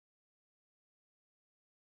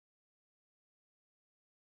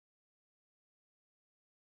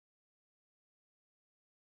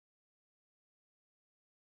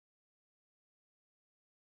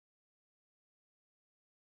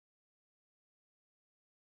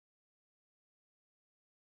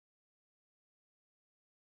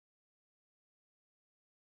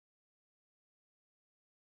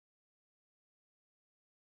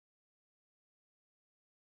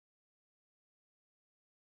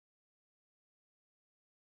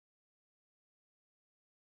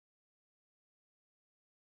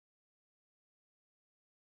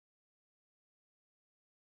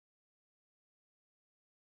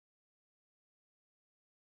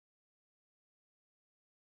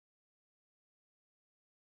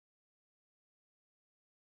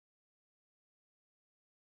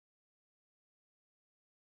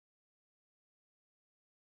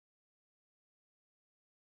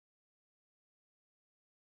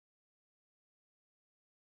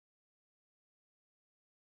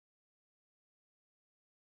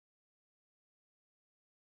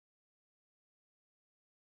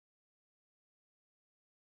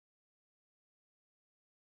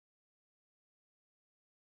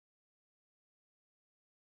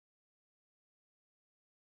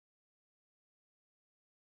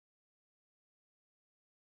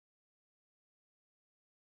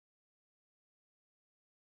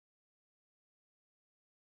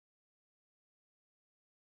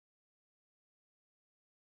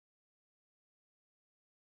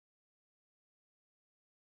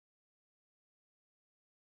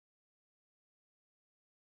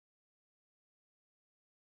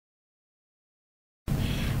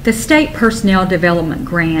 The State Personnel Development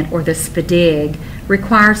Grant, or the SPDIG,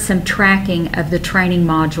 requires some tracking of the training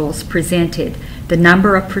modules presented, the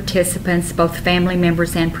number of participants, both family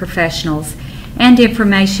members and professionals, and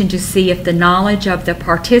information to see if the knowledge of the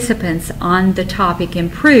participants on the topic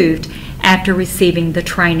improved after receiving the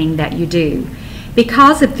training that you do.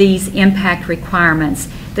 Because of these impact requirements,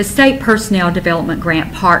 the State Personnel Development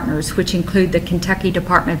Grant partners, which include the Kentucky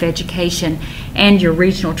Department of Education and your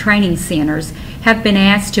regional training centers, have been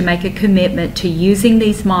asked to make a commitment to using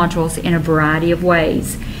these modules in a variety of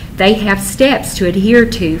ways. They have steps to adhere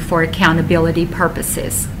to for accountability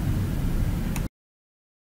purposes.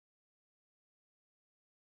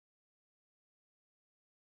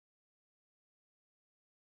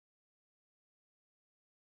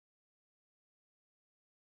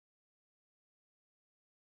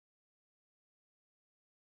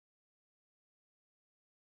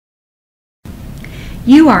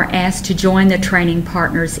 You are asked to join the training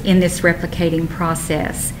partners in this replicating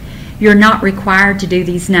process. You're not required to do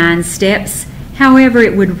these 9 steps. However,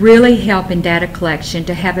 it would really help in data collection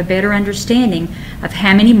to have a better understanding of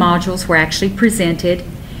how many modules were actually presented,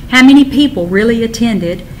 how many people really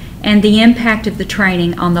attended, and the impact of the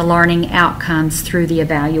training on the learning outcomes through the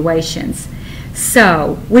evaluations.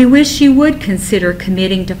 So, we wish you would consider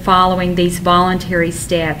committing to following these voluntary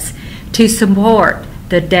steps to support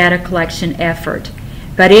the data collection effort.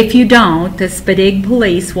 But if you don't, the SPDIG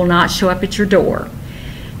police will not show up at your door.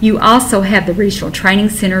 You also have the Regional Training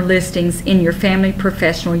Center listings in your Family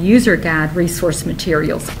Professional User Guide resource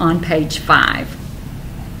materials on page 5.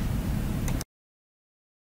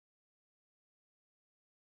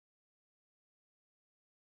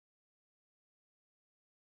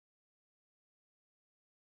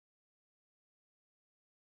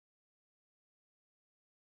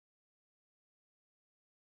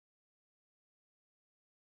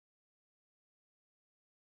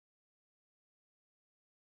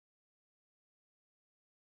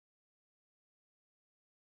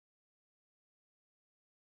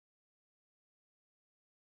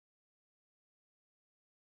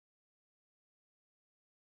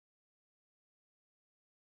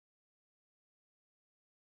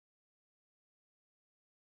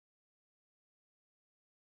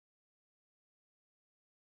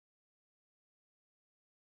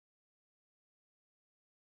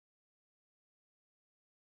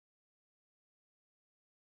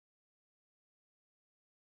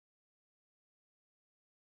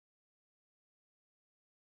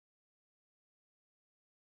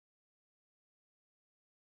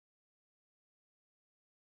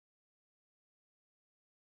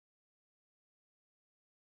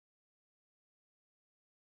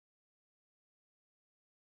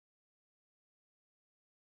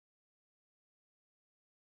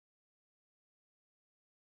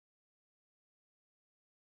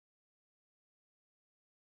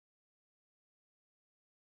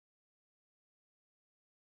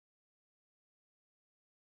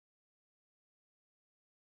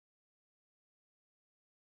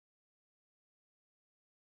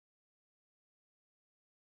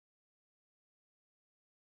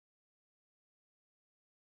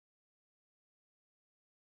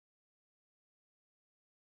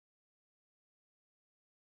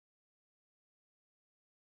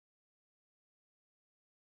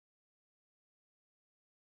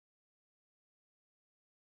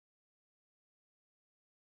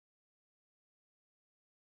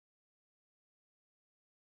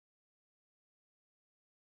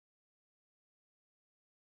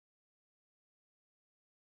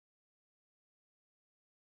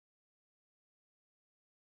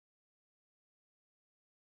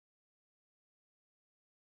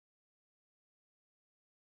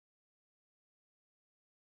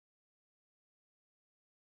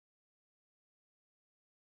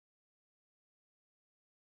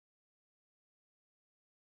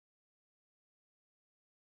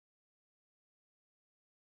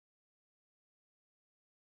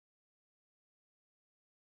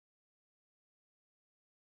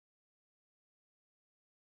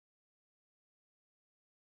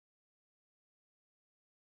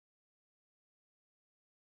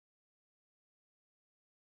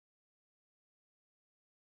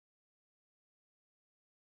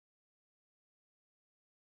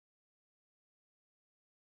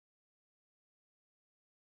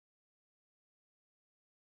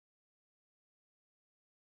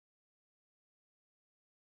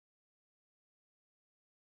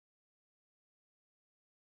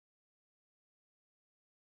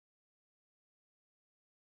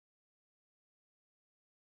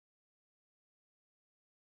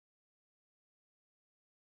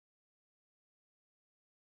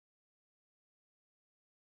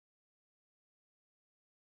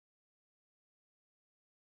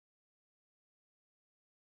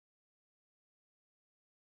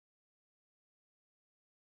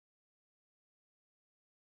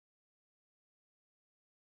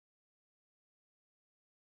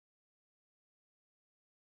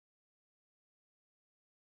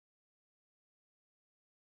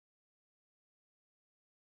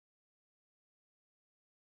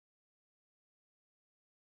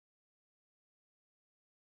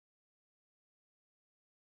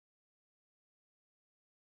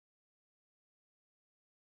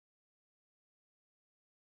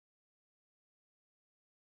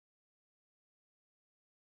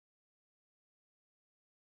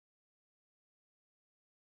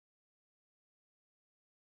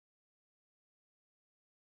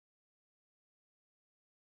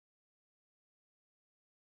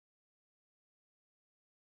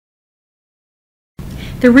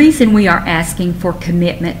 The reason we are asking for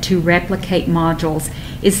commitment to replicate modules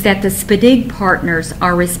is that the SPDIG partners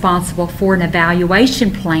are responsible for an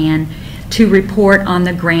evaluation plan to report on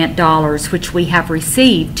the grant dollars which we have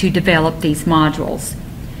received to develop these modules.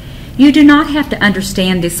 You do not have to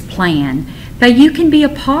understand this plan, but you can be a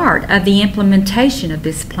part of the implementation of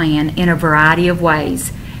this plan in a variety of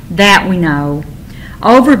ways. That we know.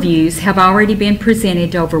 Overviews have already been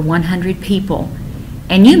presented to over 100 people,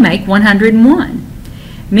 and you make 101.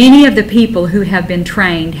 Many of the people who have been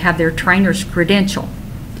trained have their trainer's credential.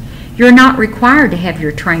 You're not required to have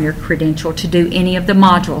your trainer credential to do any of the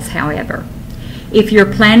modules, however. If you're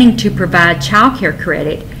planning to provide child care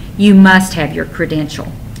credit, you must have your credential.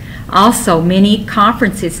 Also, many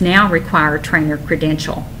conferences now require a trainer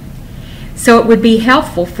credential. So it would be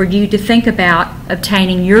helpful for you to think about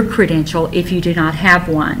obtaining your credential if you do not have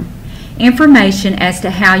one. Information as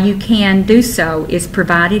to how you can do so is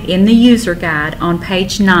provided in the user guide on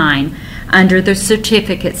page 9 under the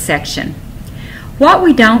certificate section. What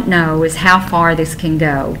we don't know is how far this can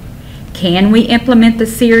go. Can we implement the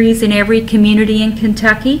series in every community in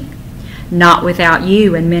Kentucky? Not without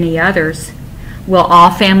you and many others. Will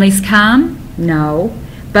all families come? No,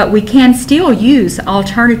 but we can still use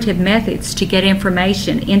alternative methods to get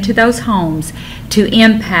information into those homes to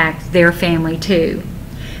impact their family too.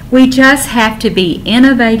 We just have to be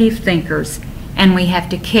innovative thinkers, and we have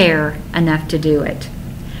to care enough to do it.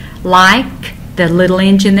 Like the little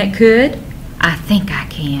engine that could, I think I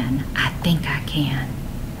can, I think I can.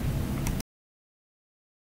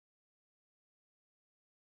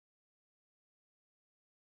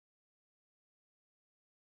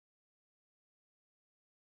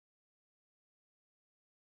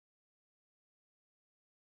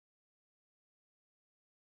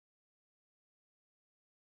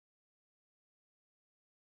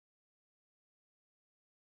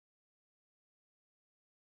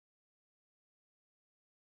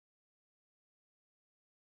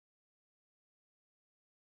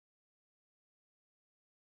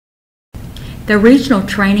 The regional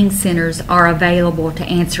training centers are available to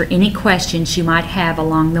answer any questions you might have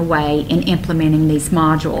along the way in implementing these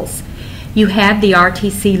modules. You have the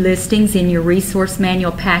RTC listings in your resource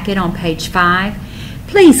manual packet on page 5.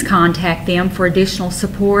 Please contact them for additional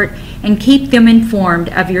support and keep them informed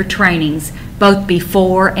of your trainings both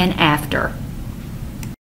before and after.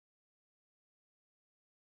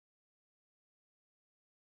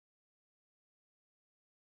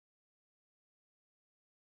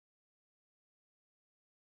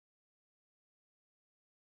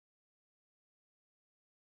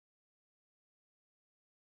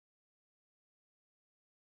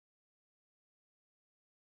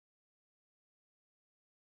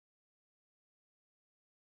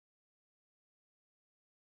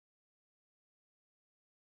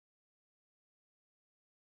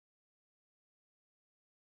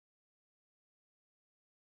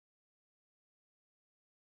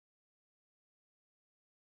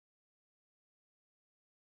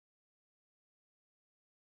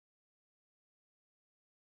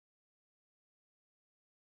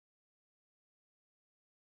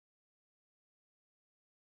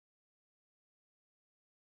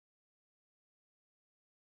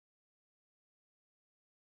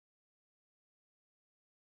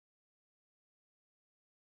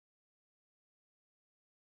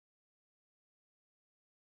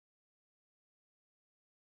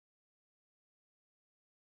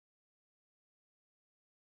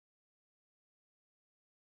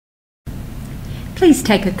 Please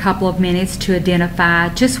take a couple of minutes to identify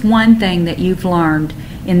just one thing that you've learned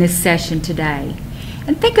in this session today.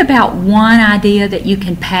 And think about one idea that you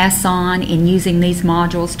can pass on in using these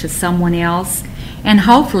modules to someone else, and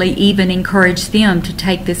hopefully even encourage them to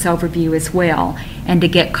take this overview as well and to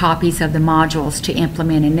get copies of the modules to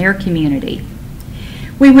implement in their community.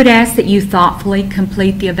 We would ask that you thoughtfully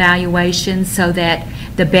complete the evaluation so that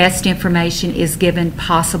the best information is given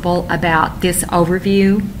possible about this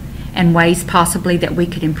overview and ways possibly that we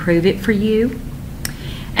could improve it for you.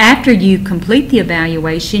 After you complete the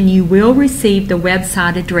evaluation, you will receive the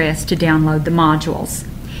website address to download the modules.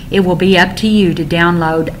 It will be up to you to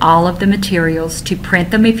download all of the materials, to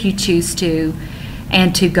print them if you choose to,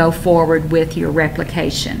 and to go forward with your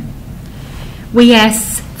replication. We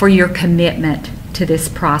ask for your commitment to this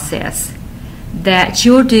process, that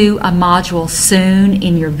you'll do a module soon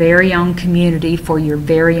in your very own community for your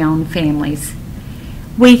very own families.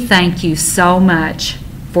 We thank you so much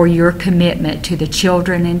for your commitment to the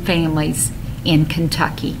children and families in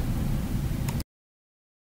Kentucky.